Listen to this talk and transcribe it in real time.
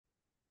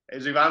Hey,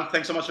 Civan,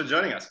 thanks so much for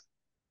joining us.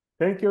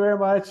 Thank you very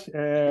much.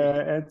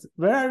 And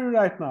where are you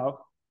right now?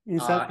 In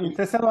In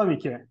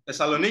Thessaloniki.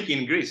 Thessaloniki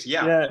in Greece,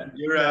 yeah. Yeah,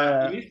 You're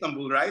yeah, in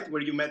Istanbul, right?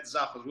 Where you met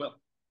Zaf as well.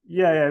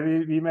 yeah.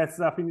 We met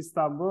up in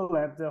Istanbul,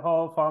 and the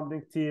whole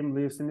founding team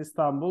lives in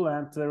Istanbul,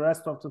 and the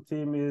rest of the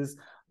team is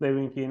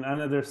living in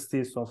another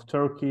cities of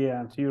Turkey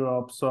and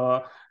Europe.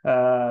 So we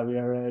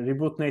are a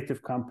Reboot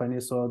native company,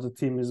 so the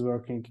team is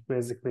working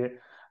basically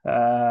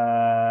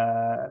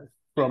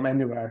from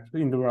anywhere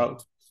in the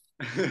world.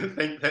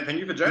 Thank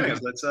you for joining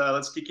us.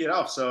 Let's kick it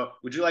off. So,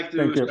 would you like to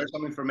Thank share you.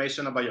 some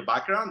information about your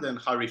background and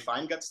how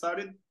Refine got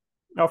started?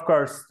 Of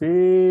course,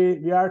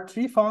 we are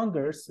three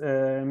founders,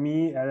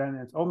 me, Eren,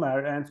 and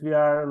Omer, and we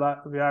are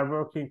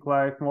working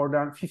like more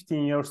than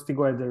 15 years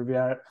together. We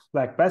are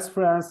like best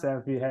friends,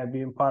 and we have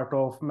been part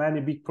of many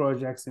big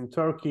projects in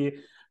Turkey.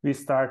 We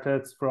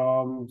started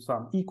from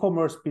some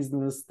e-commerce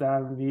business,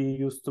 then we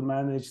used to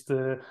manage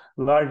the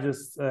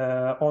largest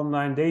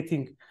online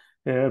dating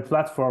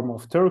platform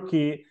of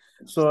Turkey.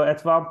 So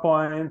at one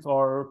point,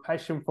 our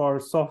passion for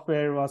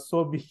software was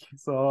so big,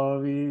 so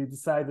we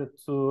decided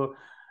to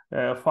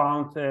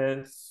found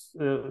a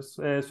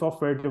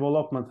software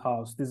development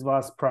house. This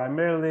was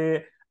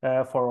primarily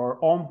for our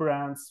own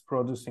brands,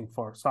 producing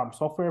for some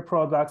software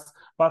products,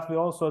 but we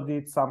also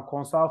did some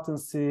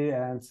consultancy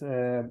and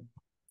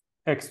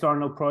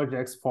external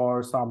projects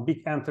for some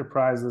big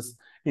enterprises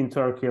in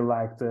Turkey,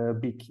 like the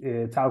big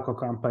telco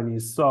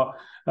companies. So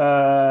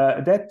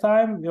at that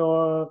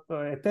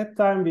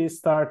time, we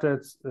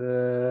started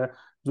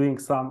doing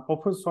some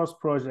open source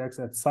projects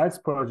and science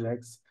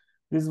projects.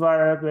 These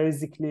were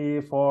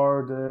basically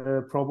for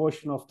the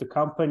promotion of the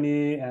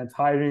company and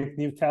hiring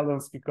new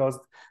talents, because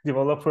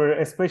developers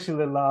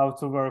especially love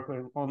to work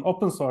on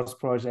open source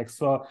projects.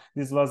 So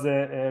this was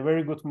a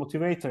very good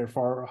motivator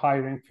for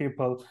hiring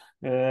people.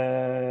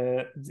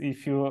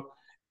 If you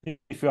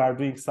are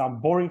doing some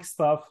boring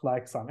stuff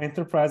like some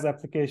enterprise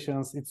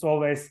applications, it's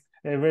always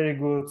a very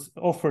good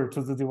offer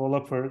to the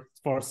developer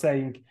for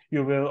saying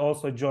you will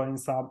also join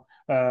some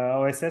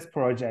OSS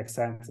projects,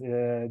 and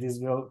this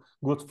will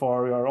good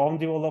for your own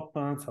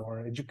development or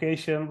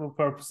educational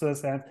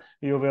purposes, and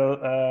you will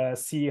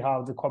see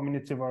how the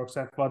community works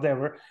and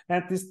whatever.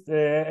 And this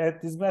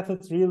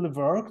method really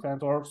worked,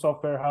 and our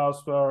software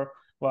house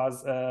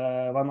was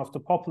one of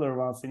the popular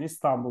ones in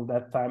Istanbul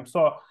that time.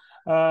 So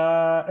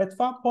at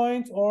one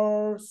point,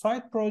 our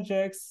side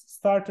projects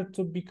started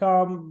to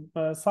become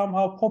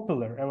somehow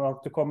popular around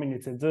the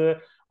community.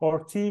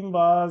 Our team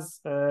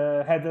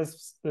had a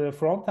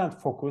front-end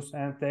focus,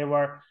 and they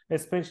were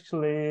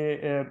especially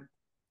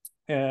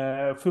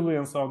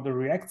fluent on the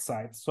React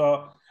side.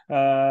 So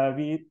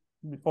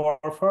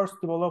our first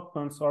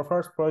developments, our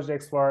first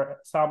projects were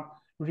some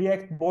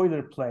React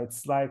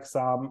boilerplates,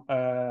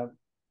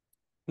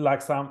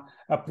 like some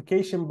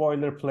application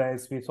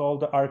boilerplates with all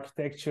the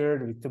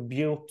architecture, with the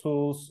build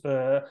tools,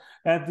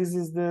 and this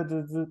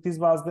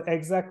was the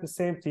exact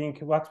same thing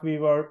what we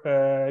were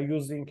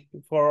using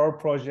for our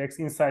projects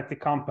inside the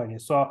company.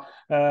 So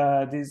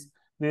the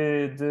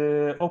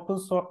open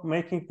source,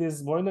 making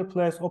this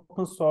boilerplates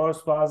open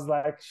source was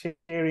like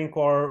sharing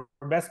our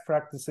best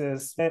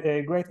practices,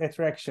 a great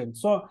attraction.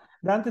 So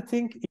then the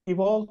thing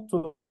evolved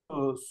to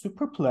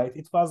Superplate.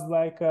 It was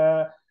like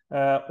a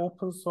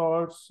open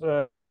source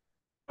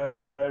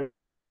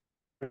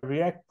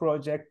React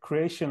project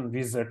creation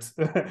wizard.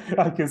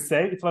 I can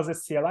say it was a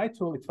CLI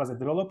tool, it was a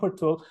developer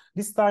tool.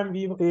 This time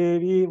we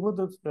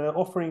wouldn't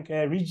offering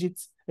a rigid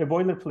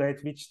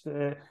boilerplate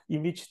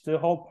in which the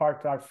whole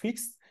parts are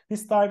fixed.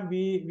 This time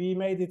we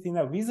made it in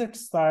a wizard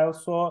style,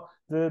 so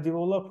the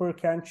developer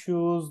can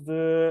choose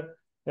the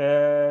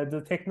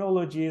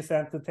technologies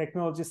and the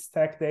technology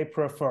stack they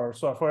prefer.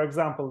 So for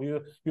example,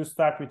 you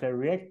start with a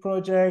React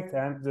project,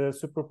 and the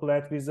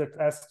Superplate wizard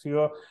asks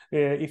you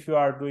if you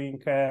are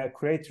doing a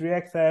create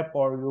React app,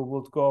 or you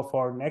would go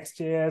for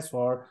Next.js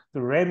or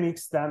the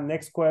Remix. Then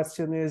next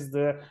question is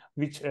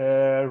which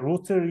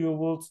router you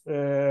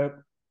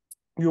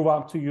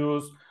want to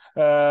use.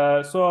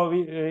 So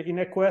we, in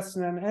a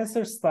question and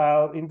answer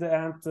style, in the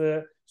end,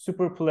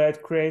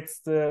 Superplate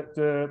creates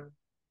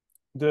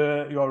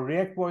your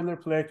React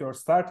boilerplate, your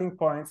starting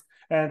points,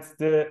 and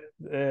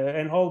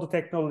all the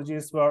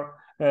technologies were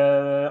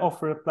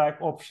offered like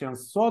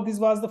options. So this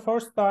was the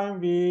first time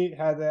we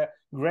had a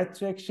great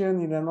traction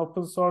in an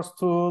open source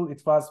tool.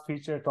 It was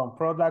featured on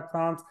Product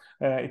Hunt.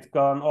 It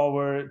gone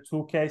over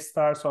 2K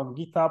stars on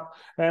GitHub,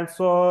 and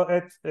so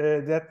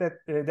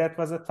that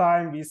was a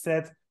time we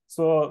said,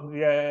 so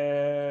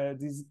the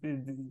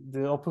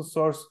open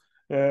source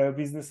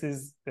business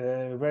is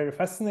very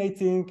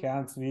fascinating,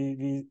 and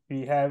we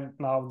have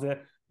now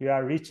we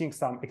are reaching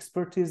some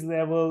expertise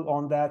level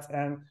on that,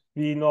 and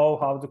we know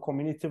how the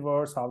community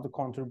works, how the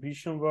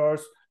contribution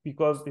works,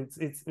 because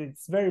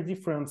it's very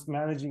different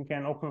managing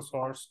an open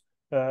source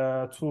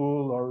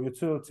tool or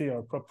utility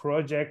or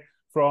project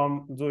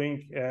from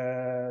doing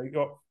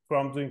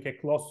from doing a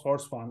closed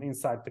source one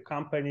inside the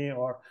company,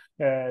 or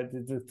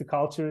the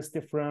culture is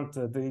different,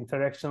 the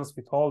interactions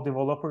with all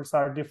developers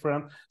are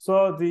different.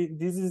 So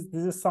this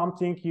is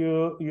something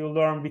you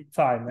learn with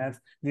time, and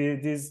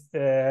these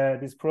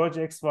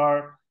projects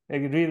were a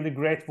really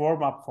great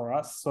warm up for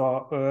us.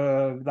 So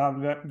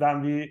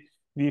then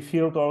we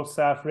feel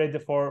ourselves ready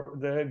for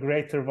the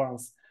greater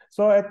ones.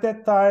 So at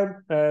that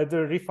time,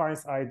 the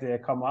Refine's idea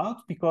come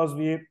out, because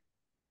we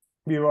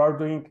were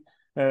doing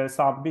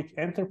some big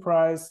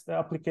enterprise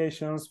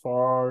applications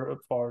for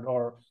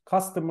our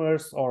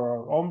customers or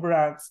our own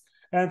brands,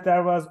 and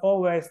there was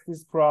always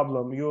this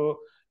problem.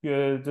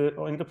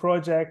 In the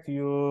project,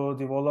 you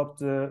develop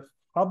the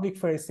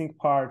public-facing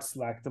parts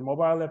like the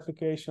mobile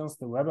applications,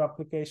 the web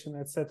application,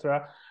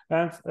 etc.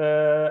 And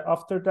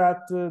after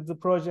that, the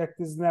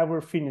project is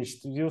never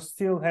finished. You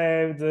still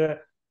have the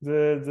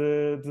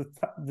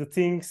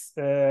things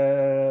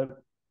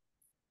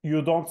you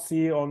don't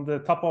see on the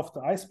top of the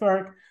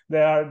iceberg.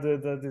 There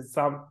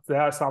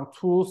are some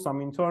tools,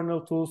 some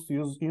internal tools to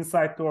use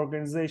inside the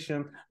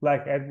organization,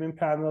 like admin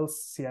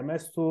panels,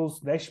 CMS tools,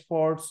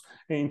 dashboards,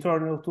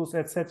 internal tools,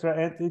 etc.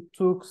 And it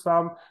took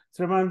some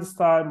tremendous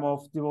time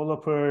of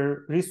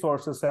developer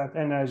resources and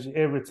energy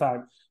every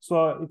time.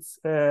 So it's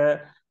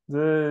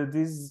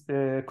these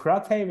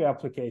CRUD-heavy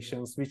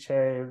applications, which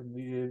have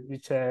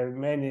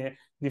many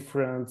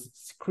different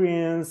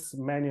screens,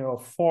 many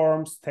of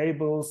forms,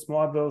 tables,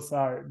 models,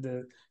 are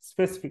the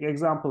specific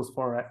examples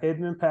for an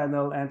admin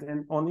panel.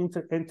 And on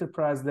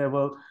enterprise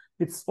level,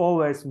 it's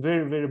always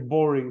very, very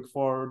boring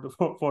for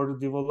the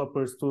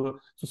developers to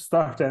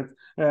start and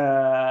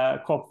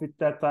cope with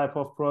that type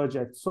of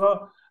project.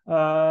 So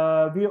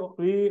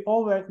we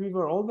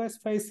were always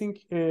facing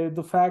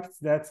the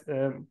fact that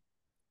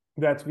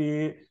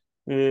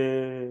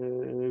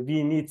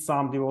we need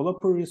some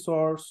developer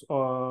resource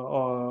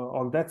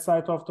on that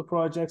side of the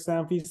projects,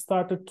 and we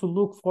started to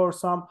look for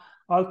some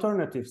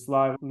alternatives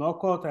like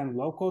no-code and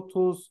low-code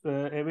tools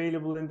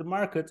available in the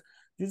market.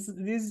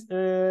 These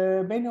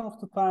many of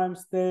the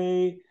times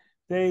they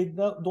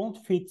don't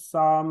fit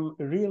some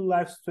real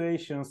life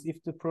situations.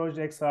 If the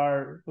projects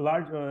are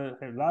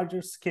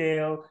larger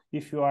scale,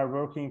 if you are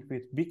working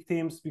with big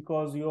teams,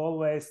 because you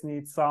always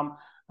need some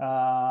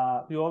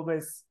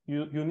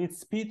you need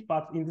speed,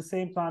 but in the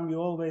same time you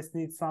always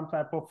need some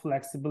type of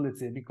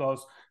flexibility,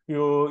 because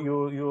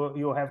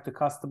you have to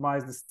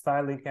customize the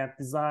styling and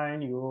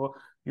design. You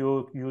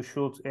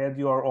should add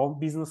your own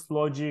business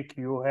logic.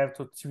 You have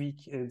to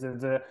tweak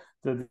the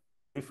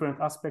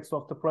different aspects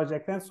of the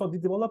project, and so the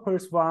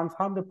developers want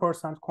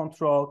 100%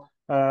 control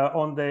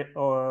on their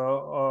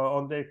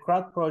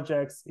CRUD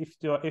projects if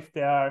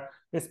they are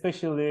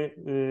especially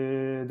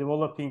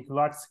developing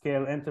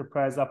large-scale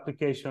enterprise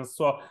applications.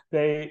 So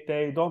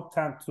they don't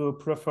tend to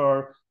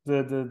prefer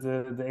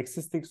the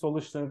existing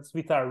solutions,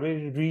 which are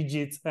very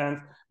rigid,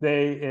 and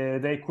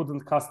they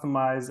couldn't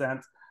customize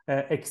and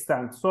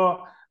extend.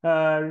 So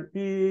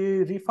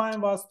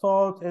Refine was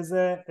thought as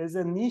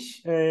a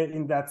niche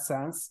in that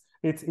sense.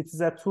 It's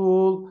a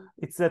tool.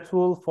 It's a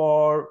tool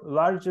for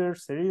larger,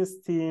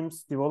 serious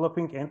teams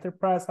developing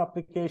enterprise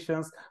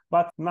applications,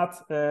 but not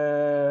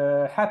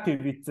happy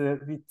with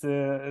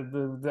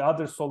the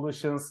other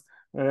solutions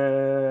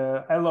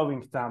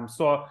allowing them.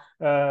 So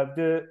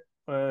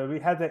we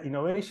had an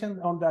innovation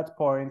on that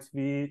point.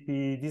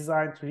 We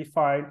designed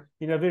Refine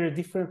in a very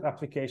different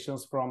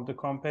applications from the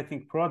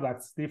competing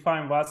products.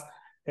 Refine was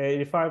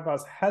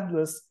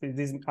headless.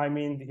 I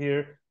mean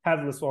here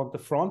headless on the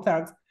front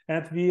end.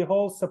 And we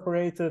all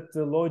separated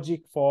the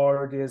logic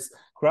for these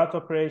CRUD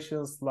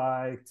operations,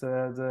 like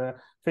the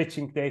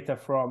fetching data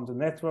from the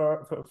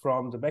network,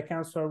 from the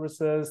backend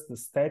services, the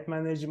state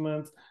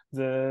management,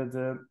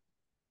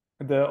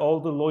 all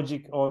the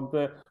logic on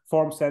the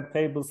forms and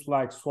tables,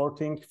 like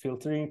sorting,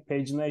 filtering,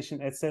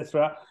 pagination,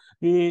 etc.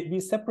 We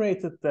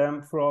separated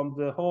them from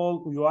the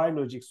whole UI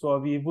logic, so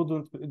we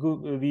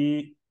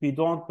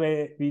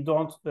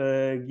don't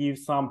give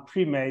some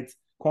pre-made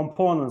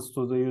components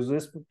to the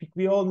users.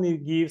 We only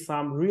give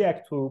some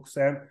React hooks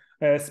and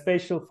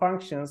special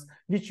functions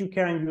which you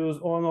can use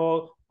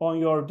on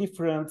your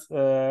different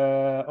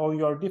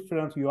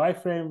UI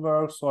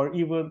frameworks, or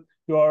even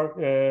your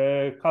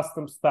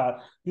custom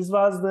style. This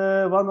was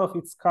the one of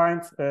its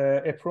kind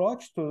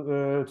approach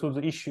to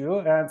the issue,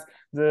 and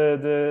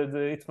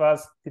it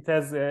has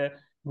a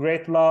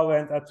great love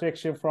and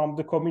attraction from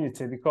the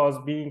community, because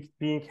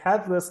being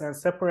headless and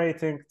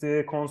separating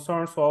the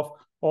concerns of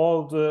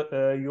all the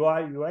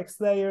UI UX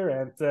layer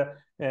and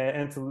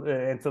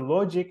the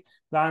logic,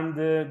 then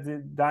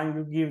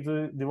you give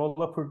the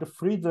developer the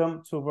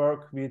freedom to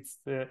work with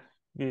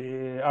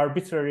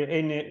arbitrary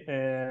any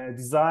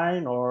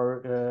design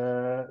or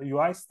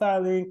UI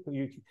styling.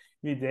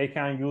 They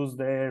can use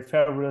their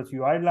favorite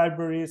UI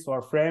libraries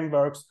or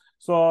frameworks.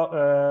 So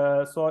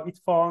it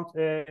found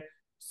a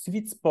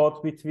sweet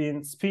spot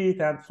between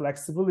speed and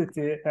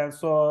flexibility, and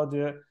so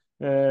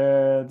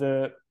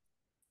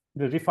the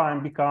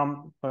Refine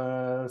become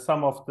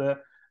some of the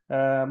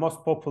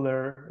most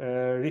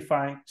popular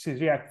Refine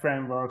React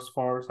frameworks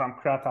for some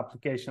CRUD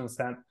applications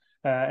and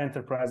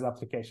enterprise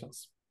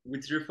applications.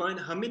 With Refine,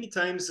 how many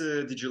times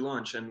did you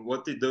launch, and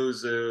what did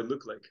those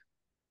look like?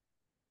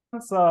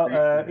 So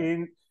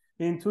in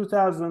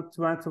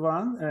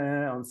 2021,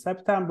 on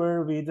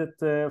September, we did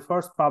the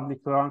first public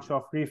launch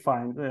of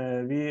Refine.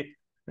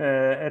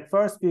 At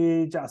first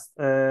we just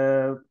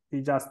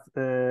made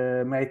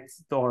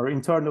our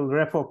internal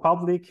repo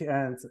public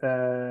and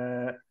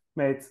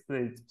made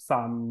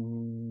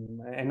some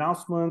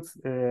announcements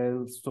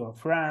to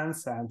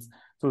friends and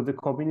to the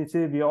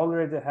community. We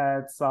already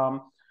had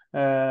some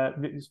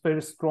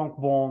very strong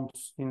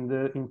bonds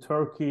in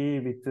Turkey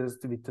with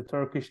the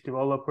Turkish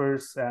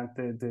developers and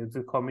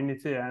the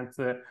community and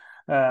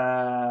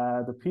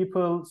the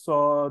people.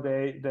 So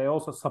they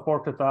also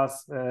supported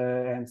us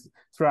and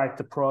tried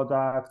the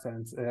product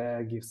and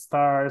give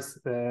stars.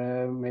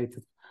 They made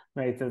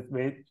me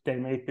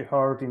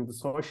heard in the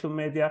social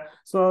media.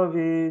 So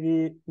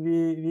we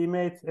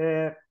made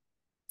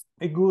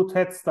a good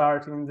head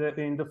start in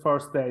the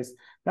first days.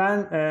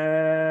 Then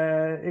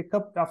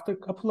after a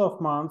couple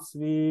of months,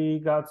 we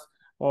got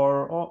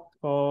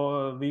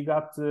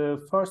the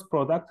first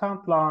product and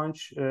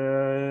launch.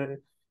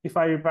 If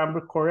I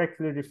remember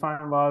correctly,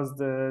 Refine was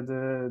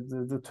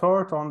the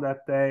third on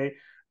that day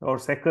or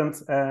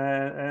second,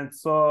 and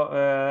so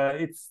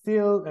it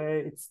still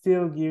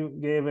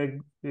gave a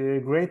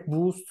great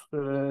boost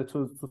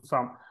to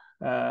some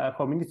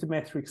community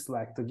metrics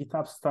like the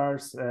GitHub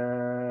stars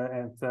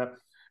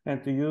and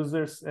the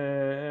users,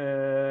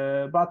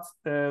 but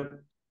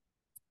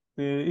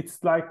it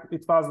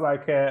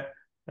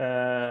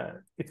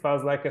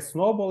was like a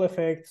snowball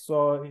effect.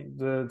 So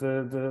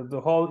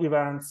the whole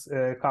events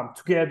come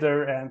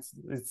together, and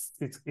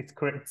it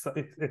creates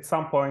at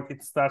some point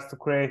it starts to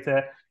create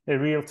a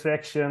real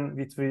traction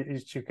which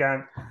you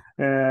can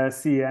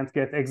see and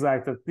get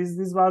excited.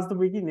 This was the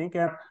beginning,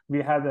 and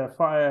we had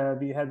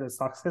a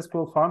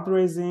successful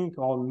fundraising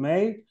on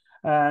May.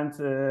 And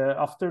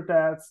after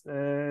that,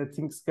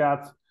 things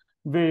got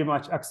very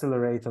much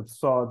accelerated.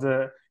 So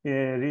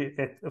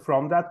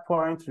from that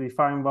point,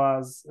 Refine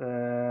was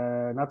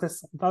not a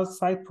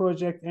side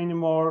project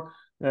anymore.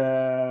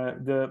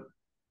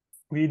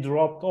 We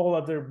dropped all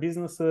other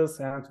businesses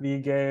and we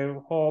gave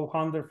whole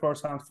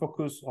 100%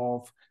 focus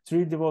of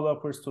 3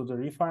 developers to the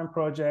Refine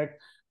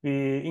project.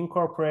 We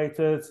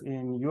incorporated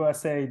in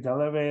USA,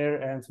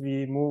 Delaware, and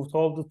we moved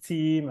all the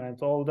team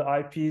and all the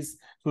IPs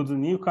to the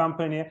new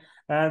company.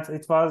 And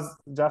it was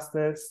just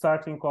the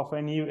starting of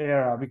a new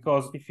era,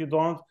 because if you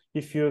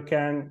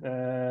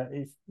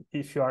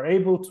are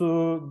able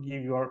to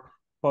give your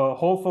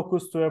whole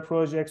focus to a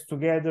project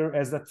together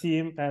as a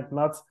team and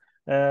not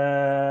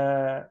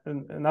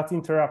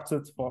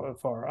interrupted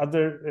for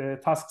other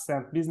tasks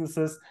and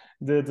businesses,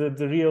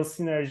 the real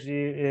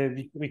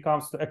synergy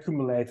becomes to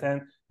accumulate.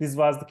 And this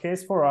was the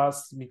case for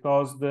us,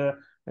 because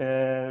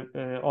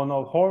on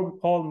our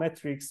whole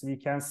metrics we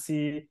can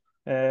see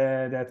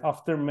that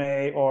after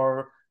May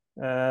our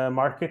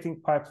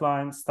marketing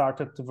pipeline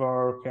started to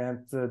work,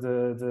 and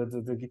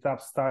the GitHub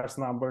stars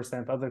numbers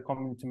and other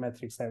community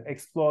metrics have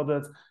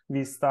exploded.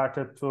 We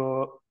started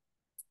to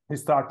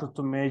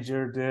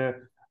measure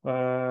the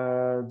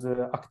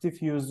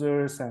active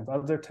users and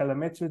other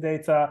telemetry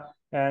data,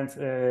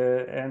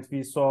 and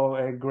we saw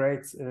a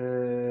great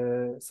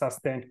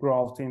sustained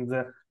growth in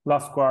the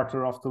last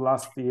quarter of the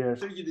last year.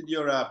 After you did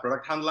your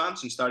product hunt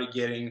launch and started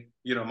getting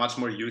much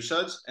more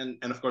usage,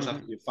 and of course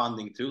after your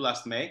funding too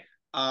last May,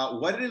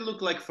 what did it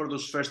look like for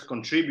those first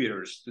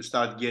contributors to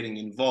start getting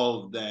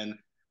involved, and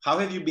how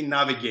have you been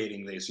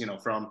navigating this?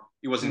 From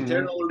it was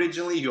internal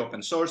originally, you open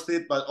sourced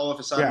it, but all of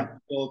a sudden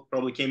people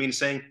probably came in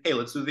saying, "Hey,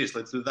 let's do this,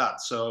 let's do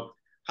that." So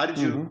how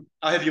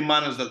have you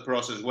managed that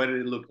process? What did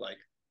it look like?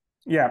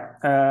 We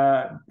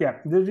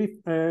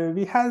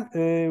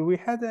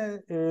had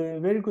a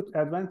very good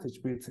advantage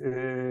with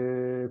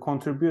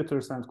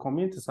contributors and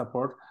community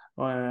support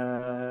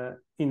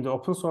in the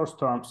open source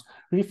terms.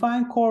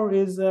 Refine core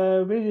is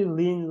a very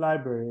lean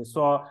library,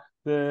 so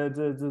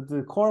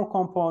the core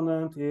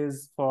component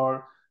is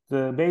for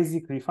the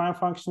basic Refine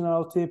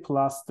functionality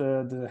plus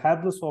the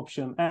headless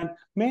option, and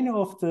many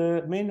of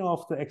the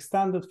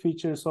extended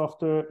features of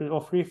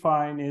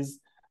Refine is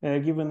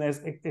given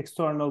as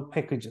external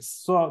packages.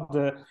 So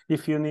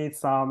if you need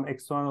some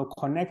external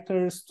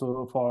connectors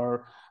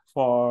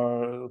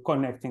for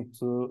connecting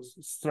to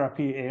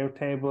Strapi,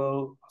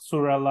 Airtable,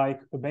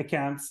 Sura-like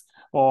backends,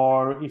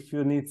 or if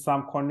you need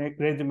some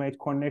ready-made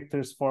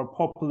connectors for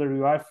popular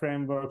UI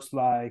frameworks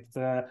like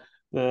the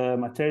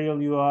Material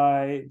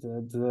UI,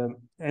 the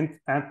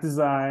Ant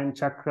Design,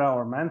 Chakra,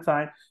 or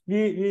Mantine,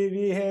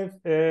 we have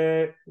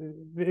a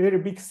very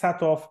big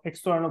set of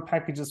external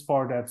packages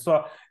for that.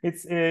 So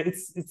it's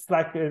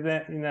like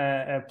in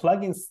a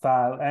plugin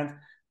style, and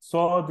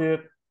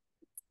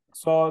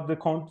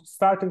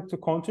starting to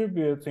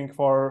contributing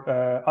for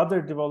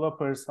other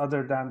developers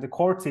other than the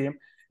core team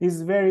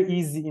is very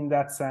easy in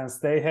that sense.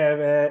 They have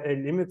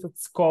a limited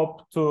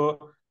scope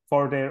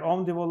for their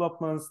own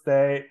developments.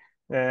 They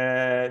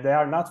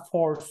are not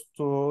forced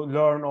to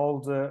learn all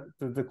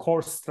the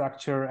core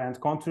structure and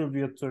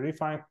contribute to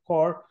Refine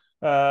core.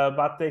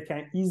 but they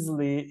can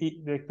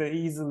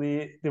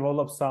easily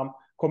develop some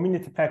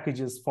community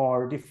packages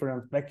for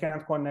different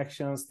backend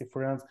connections,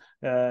 different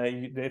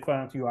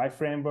UI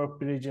framework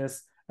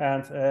bridges,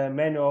 and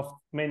many of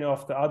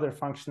the other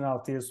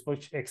functionalities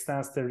which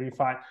extends the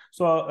Refine.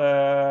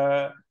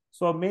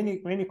 So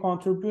many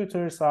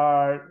contributors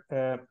are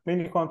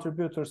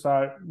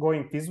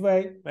going this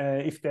way.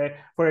 If they,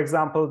 for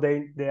example,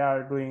 they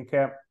are doing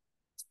a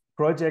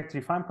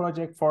Refine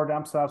project for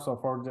themselves or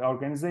for the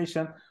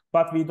organization,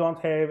 but we don't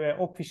have an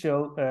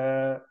official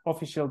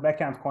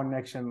backend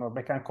connection or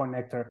backend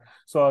connector.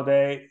 So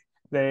they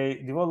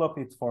develop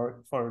it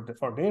for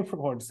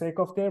the sake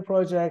of their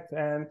project,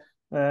 and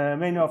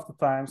many of the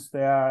times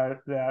they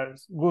are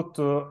good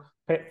to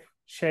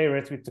share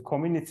it with the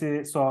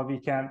community, so we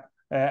can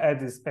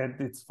add it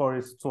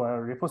to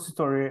our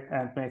repository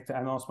and make the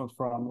announcement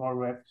from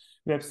our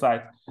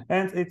website.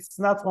 And it's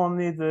not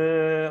only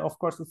the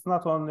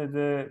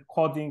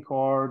coding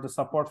or the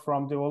support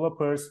from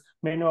developers.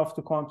 Many of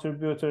the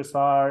contributors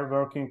are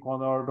working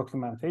on our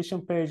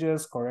documentation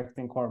pages,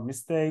 correcting our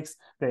mistakes.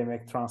 They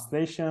make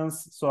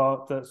translations.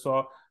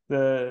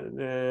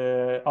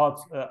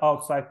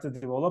 Outside the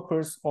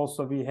developers,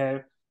 also we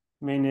have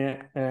many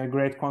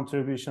great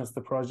contributions to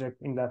the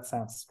project in that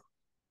sense.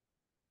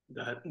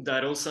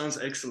 That all sounds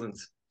excellent.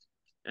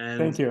 And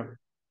thank you.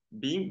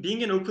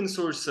 Being an open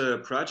source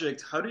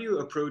project, how do you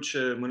approach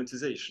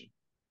monetization?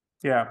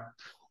 Yeah,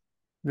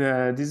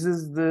 I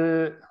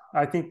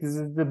think this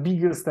is the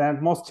biggest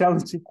and most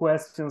challenging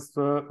questions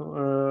to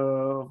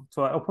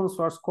open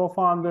source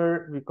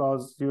co-founder,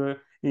 because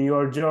in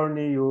your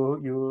journey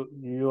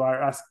you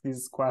are asked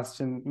this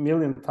question a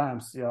million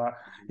times. Yeah,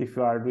 if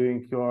you are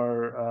doing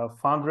your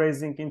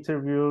fundraising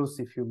interviews,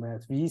 if you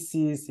met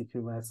VCs, if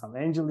you met some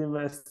angel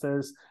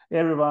investors,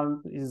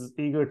 everyone is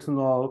eager to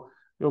know,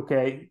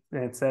 okay,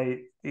 let's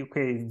say,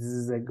 okay, this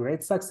is a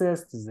great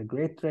success, this is a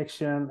great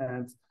traction,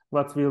 and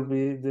what will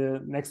be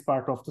the next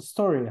part of the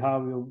story? How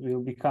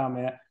will become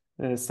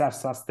a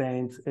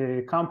self-sustained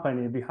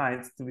company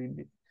behind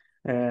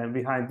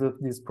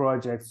this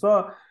project?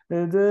 So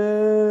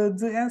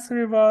the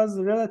answer was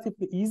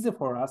relatively easy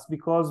for us,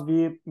 because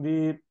we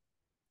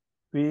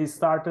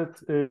started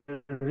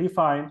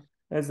Refine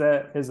as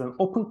an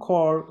open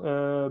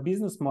core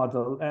business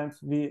model, and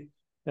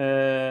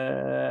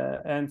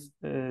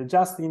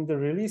just in the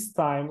release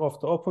time of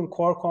the open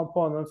core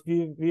component,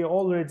 we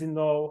already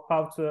know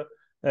how to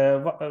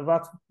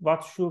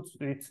what should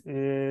it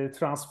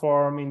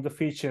transform in the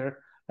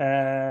future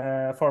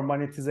for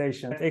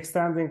monetization,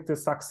 extending the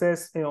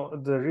success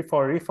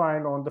for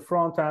Refine on the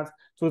front end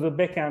to the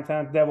backend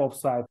and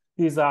DevOps side.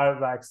 These are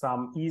like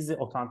some easy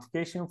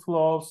authentication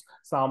flows,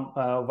 some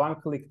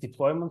one-click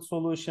deployment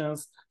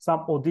solutions,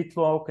 some audit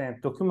log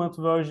and document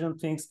version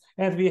things,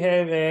 and we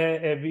have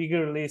a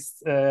bigger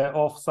list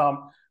of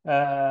some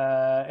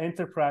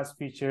enterprise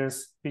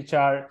features which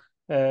are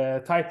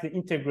tightly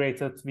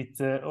integrated with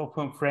the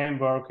open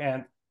framework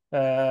and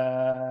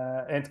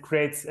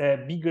creates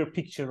a bigger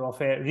picture of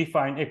a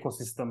Refine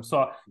ecosystem.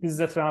 So this is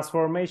a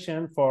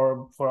transformation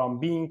from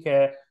being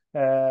a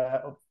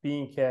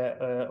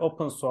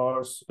open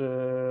source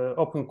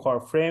open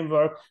core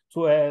framework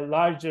to a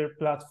larger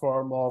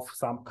platform of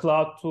some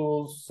cloud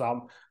tools,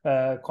 some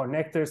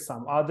connectors,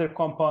 some other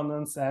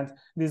components, and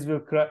this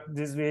will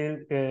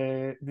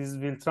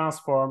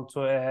transform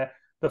to a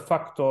de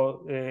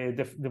facto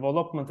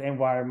development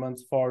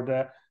environment for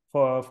the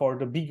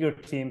bigger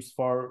teams,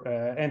 for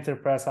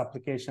enterprise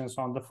applications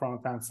on the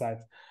front end side.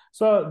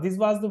 So this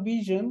was the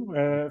vision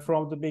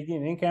from the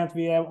beginning, and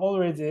we have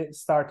already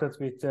started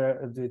with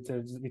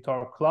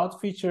our cloud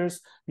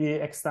features. We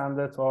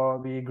extended, or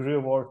we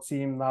grew our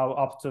team now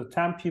up to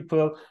 10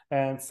 people,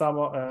 and some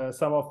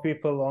of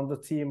people on the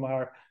team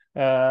are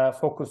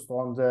focused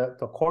on the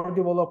core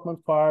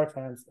development part,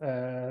 and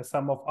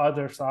some of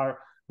others are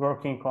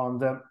working on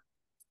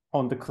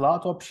the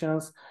cloud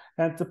options.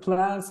 And the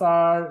plans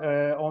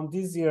are on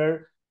this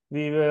year,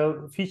 we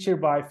will feature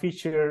by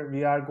feature,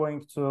 we are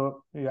going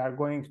to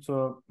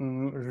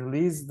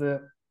release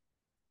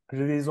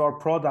our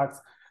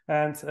products,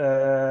 and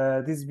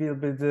this will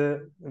be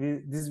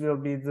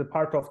the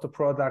part of the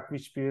product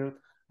which will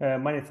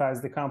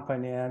monetize the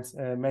company and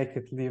make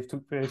it live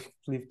to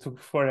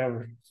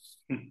forever.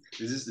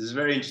 This is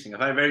very interesting. I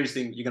find it very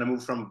interesting. You're going to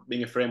move from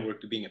being a framework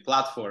to being a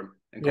platform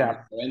and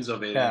cover the ends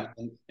of it. Yeah.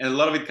 And a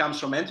lot of it comes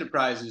from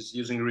enterprises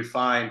using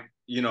Refine,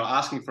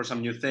 asking for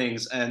some new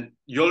things. And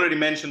you already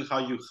mentioned how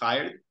you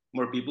hired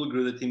more people,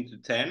 grew the team to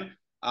 10.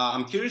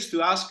 I'm curious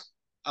to ask,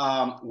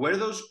 were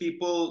those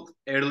people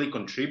early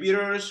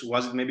contributors?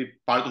 Was it maybe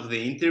part of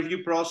the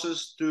interview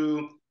process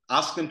to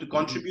ask them to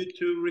contribute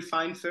to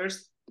Refine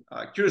first?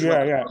 Curious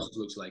what the process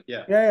looks like.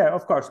 Yeah,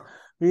 of course.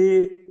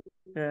 The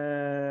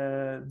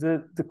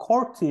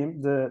core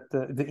team,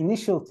 the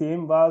initial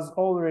team was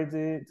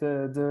already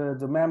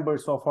the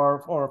members of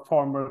our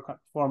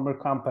former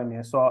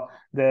company. So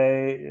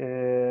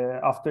they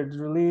after the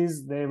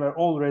release, they were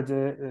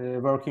already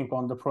working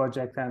on the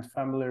project and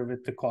familiar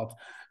with the code.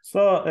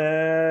 So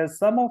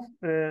some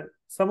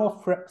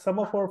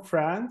of our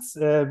friends,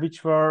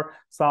 which were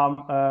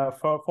some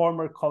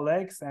former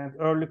colleagues and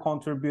early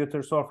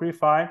contributors of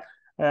Refine,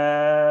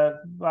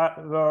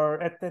 were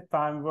at that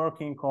time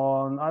working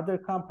on other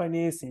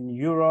companies in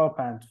Europe,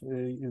 and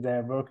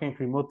they're working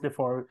remotely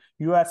for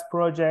US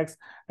projects.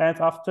 And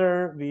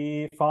after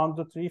we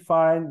founded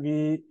Refine,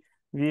 we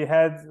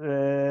had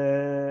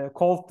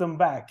called them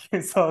back.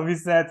 So we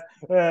said,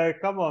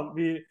 come on,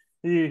 we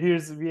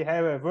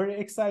have a very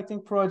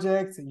exciting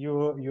project.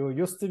 You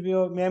used to be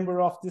a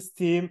member of this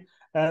team,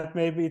 and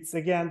maybe it's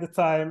again the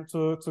time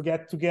to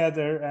get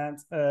together and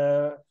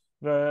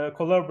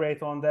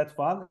collaborate on that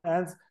one.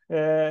 And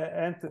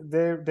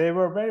they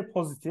were very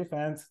positive,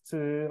 and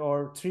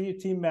our 3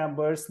 team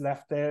members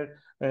left their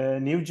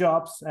new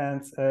jobs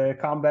and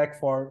come back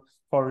for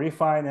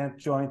Refine and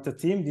joined the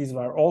team. These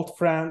were old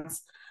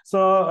friends.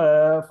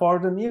 So for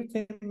the new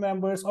team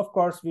members, of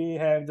course, we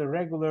have the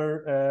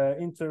regular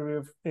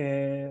interview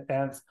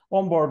and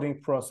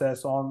onboarding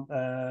process on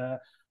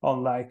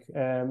like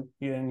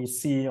you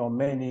see on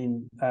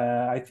many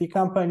IT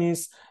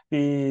companies.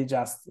 We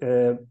just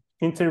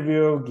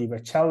interview, give a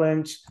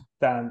challenge,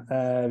 then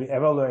we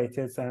evaluate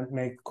it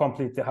and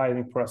complete the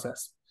hiring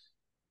process.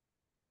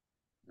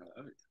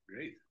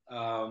 Great.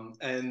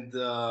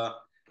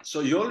 So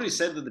you already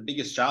said that the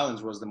biggest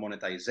challenge was the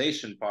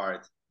monetization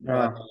part.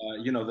 But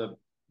you know,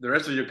 the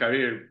rest of your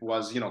career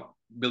was, you know,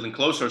 building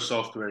closer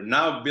software,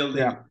 now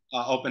building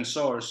open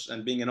source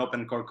and being an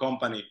open core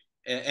company.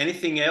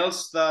 Anything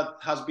else that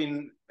has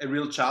been a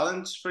real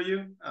challenge for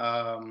you?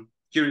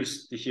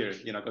 Curious to hear,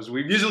 you know, because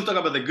we usually talk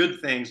about the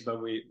good things, but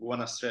we want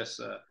to stress.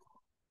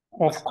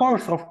 Of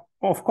course.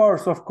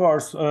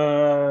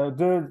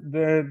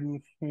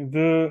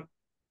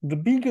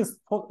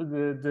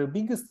 The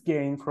biggest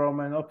gain from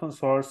an open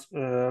source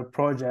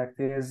project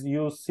is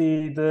you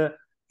see the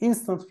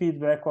instant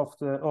feedback of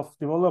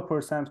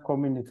developers and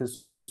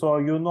communities. So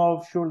you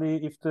know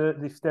surely if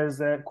there's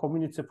a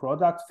community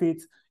product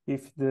fit,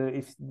 if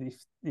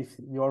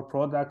your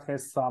product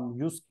has some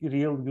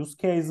real use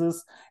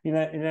cases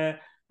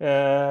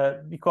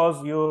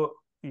because you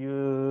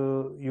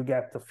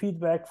get the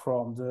feedback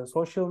from the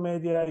social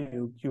media,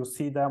 you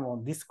see them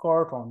on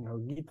Discord, on your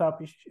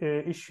GitHub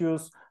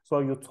issues. So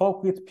you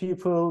talk with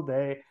people,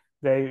 they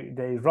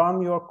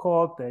run your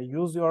code, they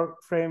use your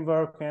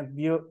framework and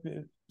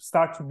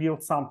start to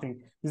build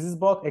something. This is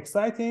both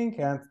exciting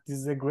and this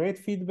is a great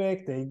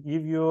feedback. They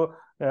give you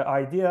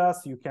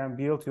ideas, you can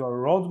build your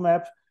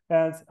roadmap,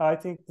 and I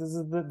think this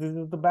is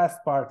the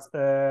best part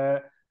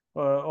of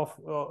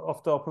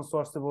the open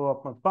source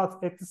development.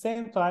 But at the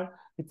same time,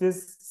 it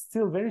is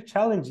still very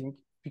challenging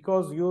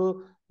because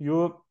you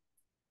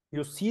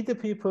see the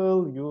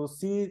people, you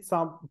see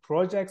some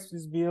projects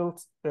is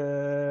built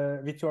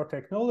with your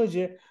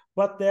technology,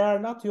 but they are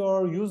not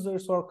your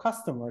users or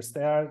customers.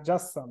 They are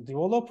just some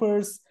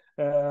developers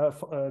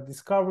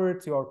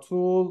discovered your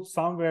tool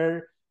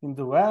somewhere in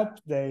the web.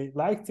 They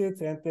liked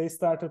it and they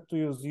started to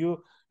use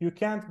you. You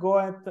can't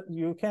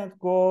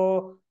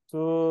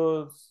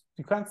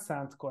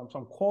send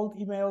some cold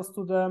emails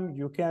to them.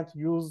 You can't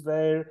use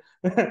their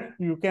their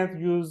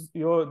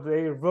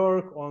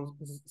work on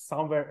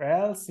somewhere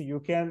else. You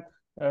can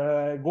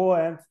go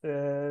and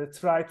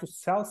try to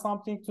sell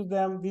something to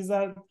them. These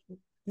are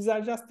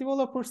just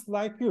developers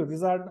like you.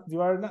 These are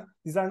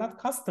not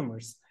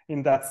customers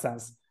in that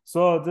sense.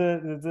 So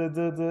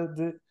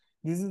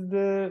this is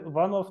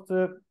one of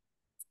the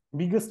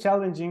biggest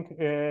challenging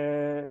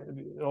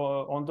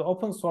on the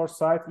open source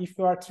side. If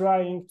you are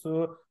trying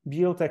to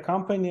build a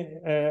company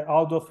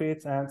out of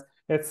it, and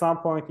at some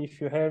point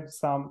if you have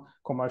some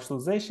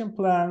commercialization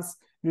plans,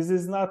 this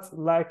is not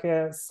like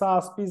a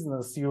SaaS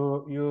business.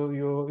 You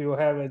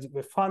have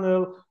a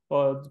funnel,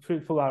 or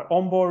people are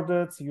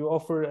onboarded, you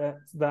offer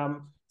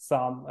them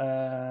some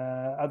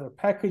other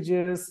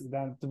packages,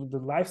 then the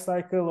life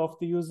cycle of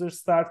the user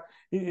start.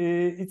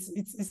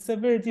 It's a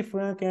very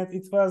different, and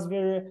it was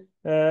very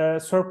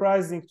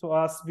surprising to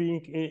us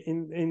being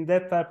in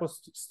that type of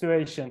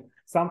situation.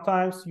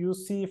 Sometimes you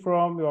see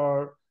from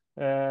your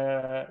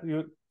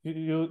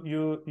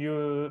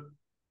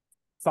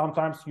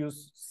sometimes you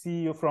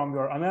see from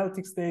your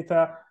analytics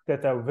data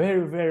that a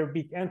very, very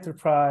big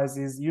enterprise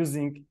is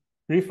using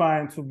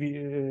Refine to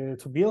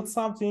build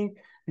something.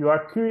 You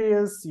are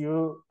curious,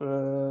 you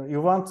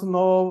want to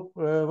know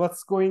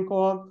what's going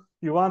on,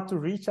 you want to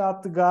reach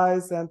out to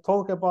guys and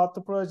talk about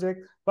the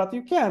project, but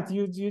you can't.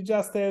 You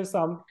just have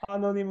some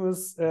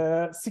anonymous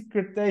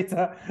secret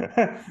data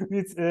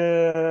with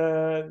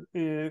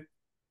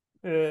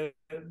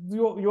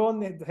you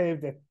only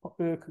have that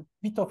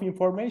bit of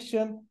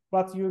information,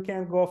 but you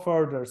can go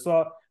further.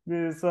 So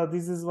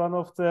this is one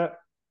of the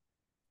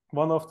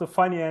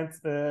funny and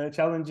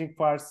challenging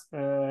parts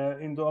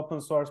in the open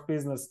source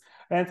business.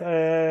 And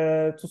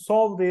to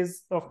solve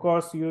this, of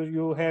course,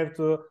 you have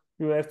to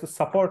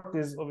support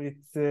this with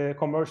the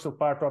commercial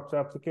part of the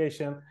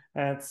application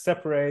and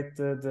separate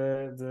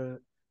the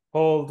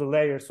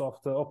layers of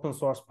the open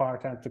source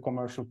part and the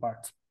commercial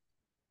part.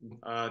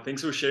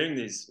 Thanks for sharing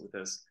these with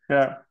us.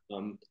 Yeah.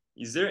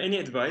 Is there any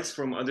advice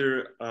from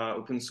other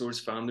open source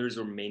founders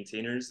or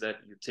maintainers that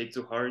you take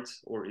to heart,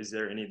 or is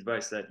there any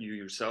advice that you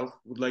yourself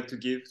would like to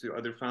give to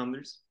other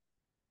founders?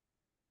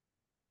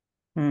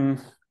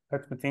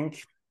 Let me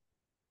think.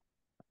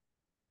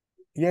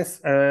 Yes.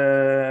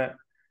 Okay,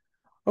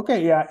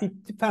 yeah,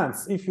 it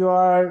depends. If you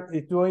are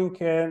doing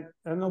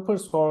an open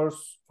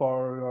source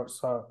for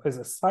yourself as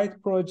a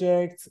side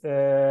project,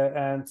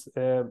 and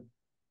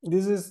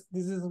this is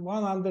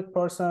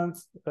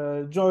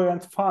 100% joy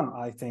and fun,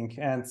 I think.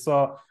 And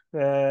so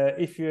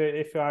if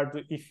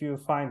you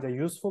find a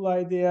useful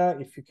idea,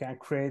 if you can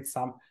create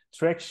some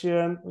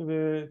traction,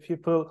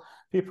 people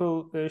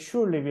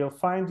surely will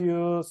find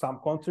you. Some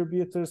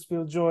contributors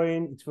will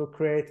join. It will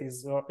create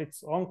its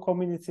own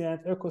community and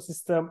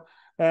ecosystem.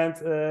 And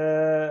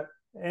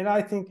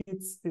I think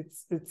it's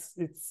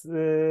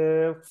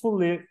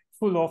fully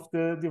full of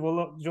the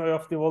joy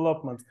of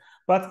development.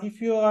 But if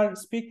you are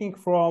speaking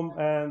from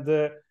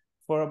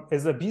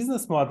as a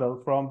business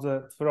model, from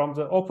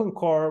the open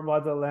core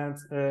model and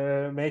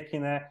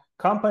making a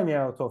company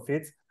out of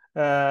it,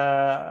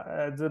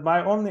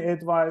 my only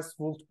advice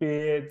would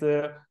be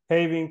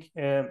having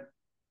the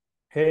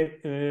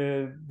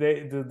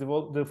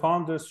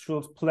founders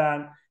should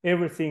plan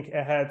everything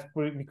ahead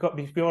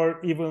before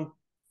even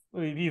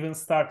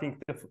starting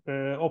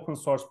the open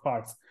source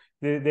parts.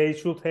 They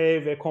should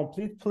have a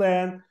complete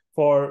plan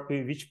for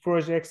which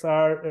projects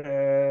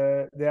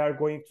they are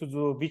going to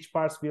do, which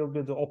parts will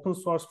be the open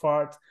source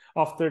part,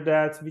 after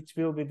that which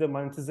will be the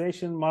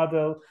monetization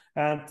model,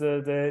 and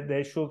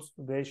they should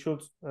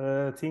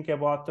think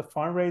about the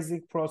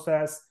fundraising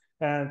process,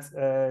 and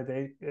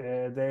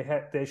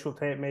they should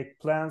make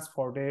plans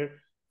for their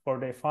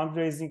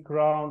fundraising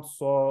round,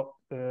 so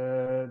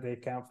they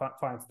can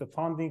find the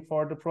funding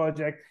for the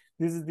project.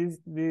 This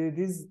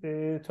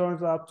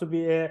turns out to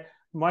be a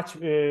much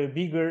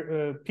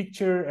bigger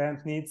picture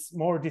and needs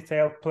more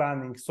detailed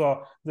planning.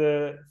 So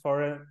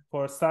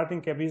for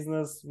starting a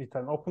business with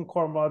an open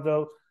core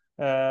model,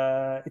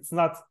 it's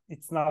not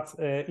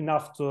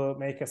enough to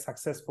make a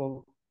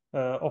successful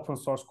open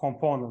source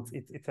component.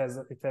 It has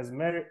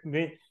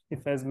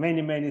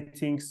many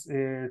things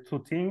to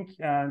think,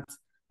 and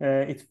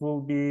it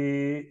will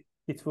be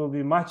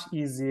much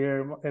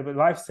easier, a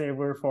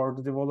lifesaver for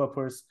the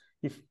developers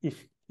if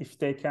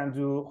they can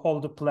do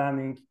all the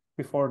planning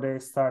before they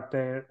start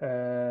their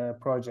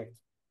project.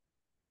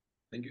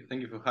 Thank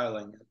you for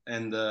highlighting it.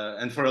 And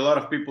for a lot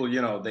of people,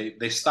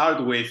 they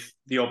start with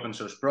the open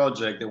source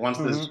project. And once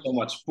there's so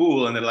much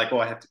pool, and they're like, oh,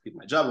 I have to quit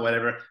my job or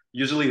whatever.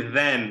 Usually,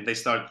 then they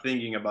start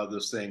thinking about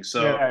those things.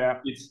 So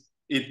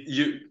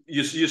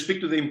you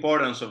speak to the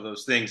importance of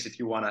those things if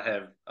you want to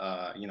have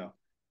a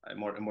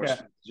more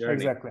journey.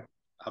 Exactly.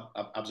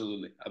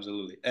 Absolutely.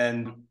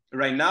 And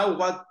right now,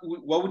 what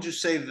would you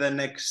say the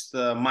next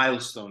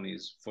milestone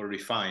is for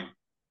Refine?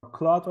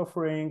 Cloud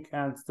offering,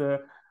 and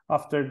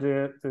after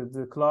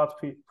the cloud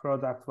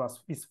product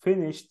is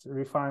finished,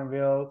 Refine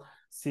will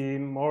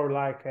seem more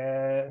like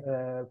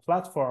a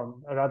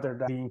platform rather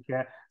than being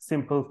a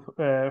simple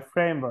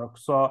framework.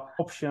 So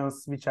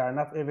options which are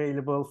not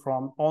available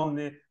from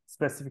only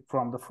specific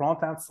from the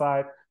front end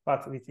side,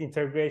 but with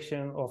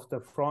integration of the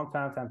front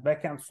end and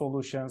back end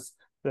solutions,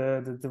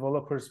 the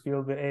developers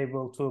will be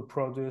able to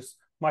produce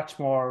much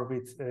more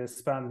with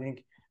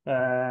spending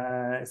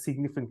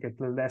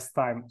significantly less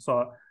time.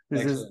 So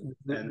this is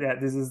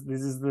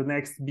the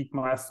next big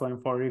milestone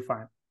for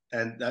Refine.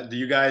 And do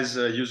you guys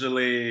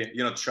usually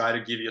try to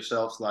give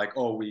yourselves like,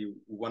 oh, we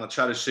want to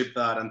try to ship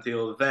that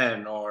until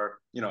then, or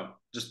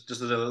just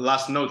as a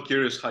last note,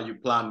 curious how you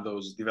plan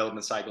those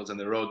development cycles and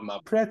the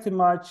roadmap? Pretty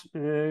much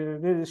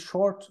very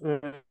short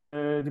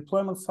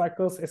deployment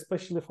cycles,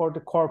 especially for the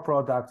core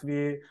product.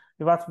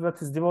 What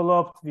is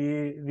developed,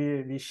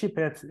 we ship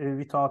it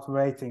without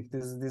waiting.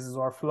 This is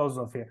our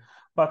philosophy.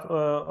 But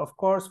of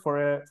course,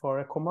 for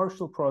a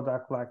commercial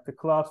product like the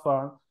cloud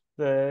one,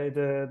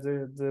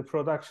 the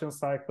production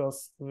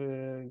cycles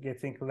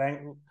getting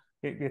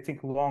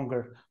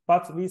longer.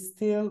 But we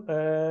still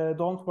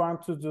don't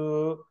want to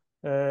do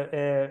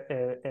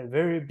a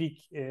very big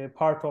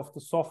part of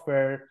the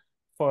software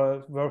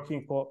for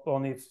working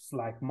on it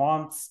like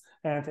months,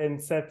 and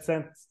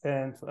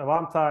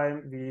one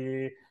time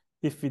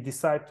if we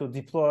decide to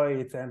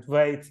deploy it and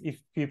wait,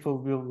 if people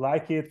will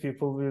like it,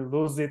 people will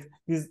lose it.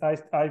 I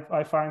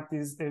find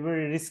this a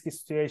very risky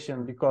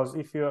situation, because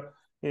if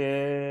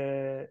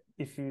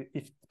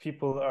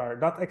people are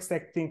not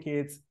accepting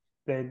it,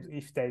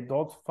 if they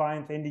don't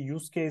find any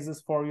use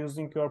cases for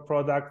using your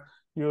product,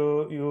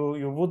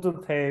 you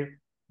wouldn't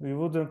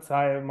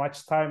have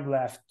much time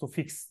left to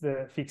fix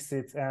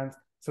it and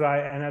try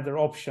another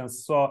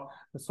options. So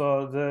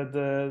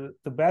the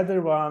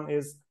better one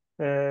is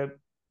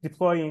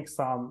deploying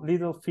some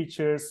little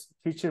features,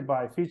 feature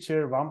by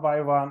feature, one by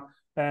one,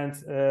 and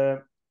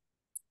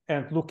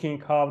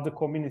looking how the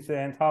community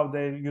and how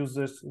the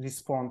users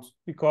respond.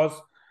 Because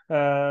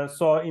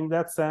so in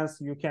that sense,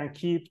 you can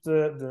keep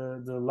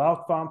the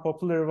loud one,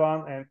 popular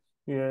one,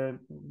 and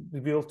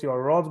build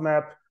your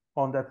roadmap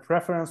on that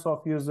preference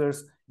of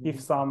users. If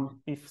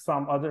some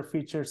other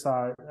features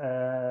are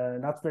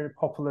not very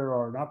popular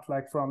or not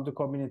like from the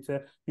community,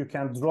 you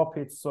can drop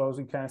it so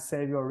you can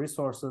save your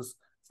resources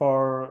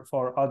for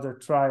other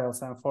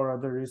trials and for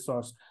other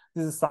resources.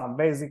 This is some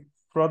basic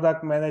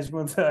product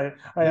management I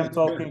am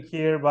talking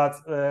here, but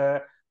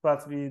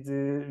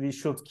we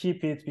should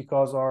keep it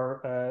because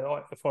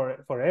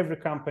for every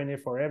company,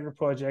 for every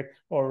project,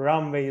 our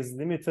runway is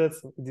limited.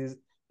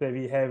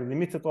 We have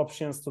limited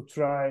options to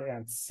try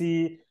and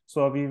see,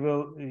 so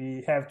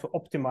we have to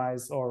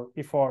optimize our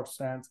efforts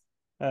and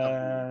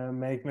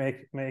make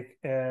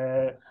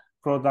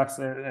products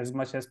as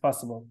much as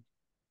possible.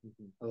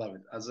 I love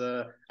it. As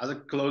a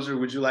closer,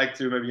 would you like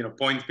to maybe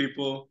point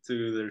people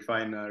to the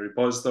Refine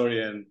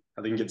repository and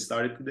how they can get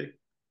started today?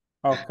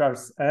 Of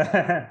course.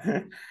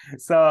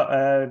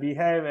 So we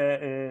have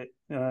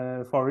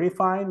for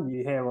Refine,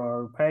 we have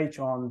our page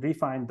on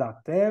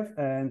Refine.dev,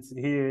 and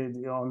here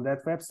on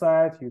that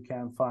website you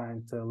can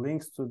find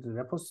links to the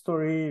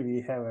repository.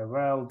 We have a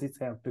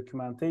well-detailed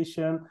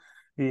documentation.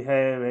 We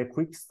have a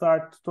quick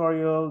start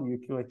tutorial.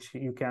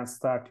 You can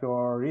start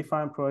your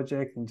Refine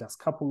project in just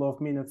a couple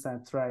of minutes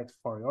and try it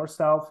for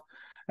yourself.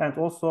 And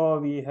also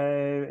we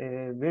have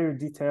a very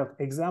detailed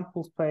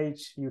examples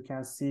page. You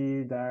can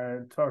see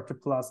there are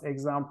 30+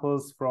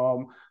 examples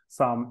from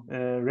some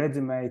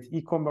ready-made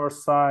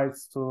e-commerce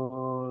sites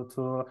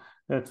to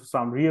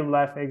some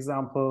real-life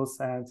examples,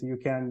 and you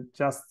can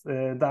just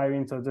dive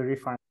into the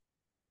Refine.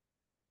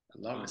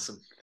 Awesome.